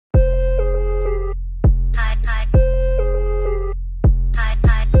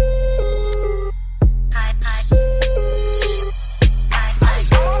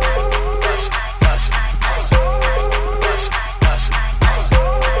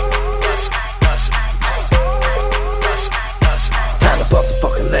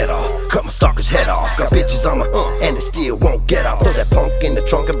bitches on my and it still won't get off. Throw that punk in the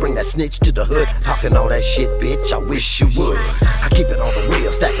trunk and bring that snitch to the hood. Talking all that shit, bitch, I wish you would. I keep it on the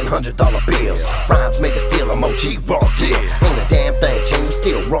real, stacking $100 bills. Rhymes made to steal, I'm OG raw deal. Ain't a damn thing changed,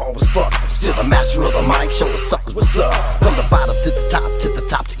 still raw as fuck. Still the master of the mic, showing suckers what's up. From the bottom to the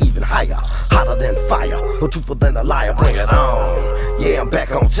top to even higher. Hotter than fire, more truthful than a liar, bring it on. Yeah, I'm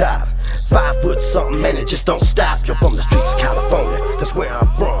back on top. 5 foot something, man, it just don't stop. You're from the streets of California, that's where I'm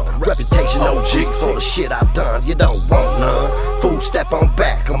from. Reputation OG for the shit I've done, you don't want none. Fool, step on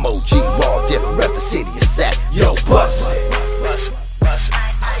back, I'm OG raw deal. Rep the city is set, yo, bust it. Bust it, bust it,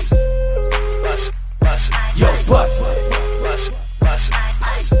 bust it, bust it, yo, bust it. Bust it, bust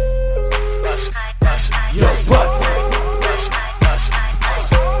it, bust it, bust it, yo, bust it. Bust it, bust it,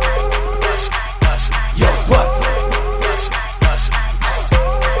 bust it, bust it, yo, bust it.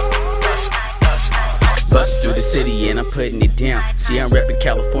 Bust through the city and I'm putting it down. See, I'm reppin'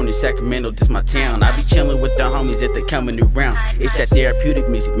 California, Sacramento, this my town. I be chillin' with the homies that they coming around. It's that therapeutic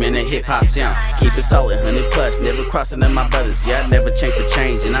music, man, that hip-hop sound. Keep it solid, 100 plus, never crossing on my brothers. See, I never change for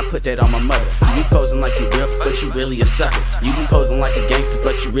change, and I put that on my mother. You be posing like you real, but you really a sucker. You be posing like a gangster,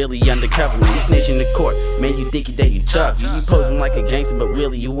 but you really undercover. You snitch in the court, man, you think that you tough. You be posing like a gangster, but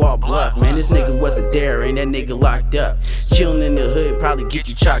really you all bluff. Man, this nigga wasn't there, and that nigga locked up. Chillin' in the hood, probably get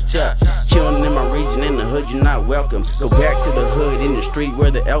you chalked up. Chillin' in my region, in the hood, you're not welcome. Go back to the hood, in the street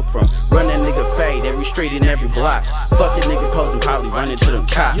where the elk from. Run that nigga fade, every street and every block. Fuck that nigga posing, probably run into them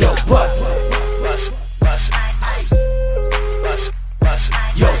cops. Yo, bust it, bust it, bust it, bust it, bust it,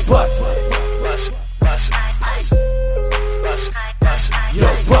 yo, bust it, bust it, bust it, bust it, bust it, yo,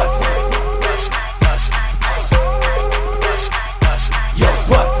 bust it, bust it, bust it, bust it, bust it, yo,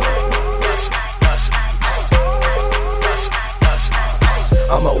 bust it.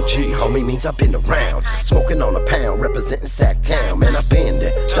 I'm OG, homie, means I've been around. Smoking on a pound, representing Sac Town. Man, I've been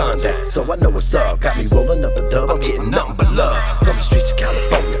there, done that, so I know what's up. Got me rolling up a dub, I'm getting nothing but love. From the streets of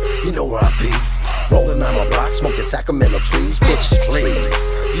California, you know where I be. Rolling on my block, smoking Sacramento trees. Bitches,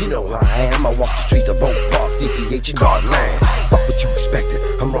 please, you know who I am. I walk the streets of O.T.P, DPH, and Garland. Fuck what you expected,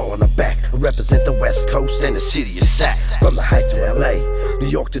 I'm rolling the back. I represent the West Coast and the city of Sac. From the Heights to LA, New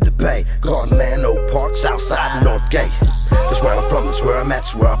York to the Bay. Garland, Oak Park, Southside, and Northgate. That's where I'm from, that's where I'm at,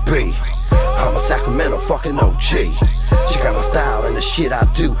 that's where I be. I'm a Sacramento fucking OG. Check out my style and the shit I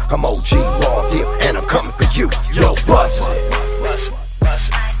do. I'm OG raw deal, and I'm coming for you. Yo, bust it, bust it, bust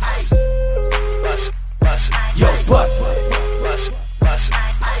it, bust it, bust it, yo, bust it, bust it, bust it,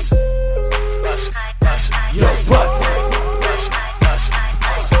 bust it, bust it, yo, bust it, bust it, bust it,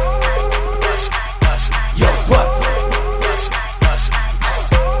 bust it, bust it, yo, bust it, bust it, bust it,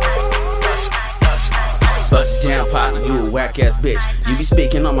 bust it, bust it. Bust it down, partner, you a whack ass bitch. You be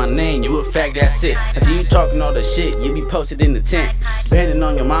speaking on my name, you a fag, that's it. I see you talking all that shit, you be posted in the tent. Depending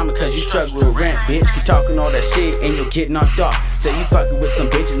on your mama, cause you struggle with rent, bitch. Keep talking all that shit and you'll get knocked off. Say you fucking with some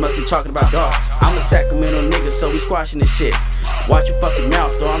bitches, must be talking about dog. I'm a Sacramento nigga, so we squashing this shit. Watch your fucking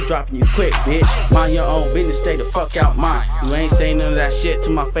mouth, though, I'm dropping you quick, bitch. Mind your own business, stay the fuck out mine. You ain't saying none of that shit to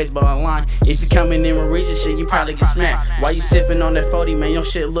my face, but online. If you coming in my region, shit, you probably get smacked. Why you sipping on that 40, man, your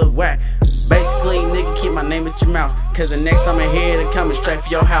shit look whack. Basically, nigga, keep my name at your mouth. Cause the next time I'm here, they coming straight for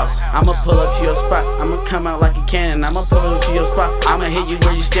your house. I'ma pull up to your spot, I'ma come out like a cannon. I'ma pull up to your spot, I'ma hit you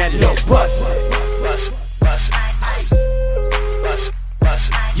where you standing. Yo, bust it, bust it, bust it, bust it,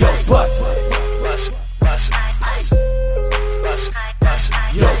 bust it, yo, bust it, bust it, bust it, bust it, bust it,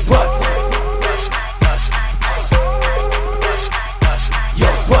 yo, bust it, bust it, bust it, bust it, bust it, yo,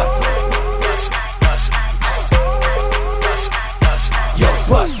 bust it, bust it, bust it, bust it, bust it, yo,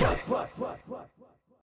 bust it.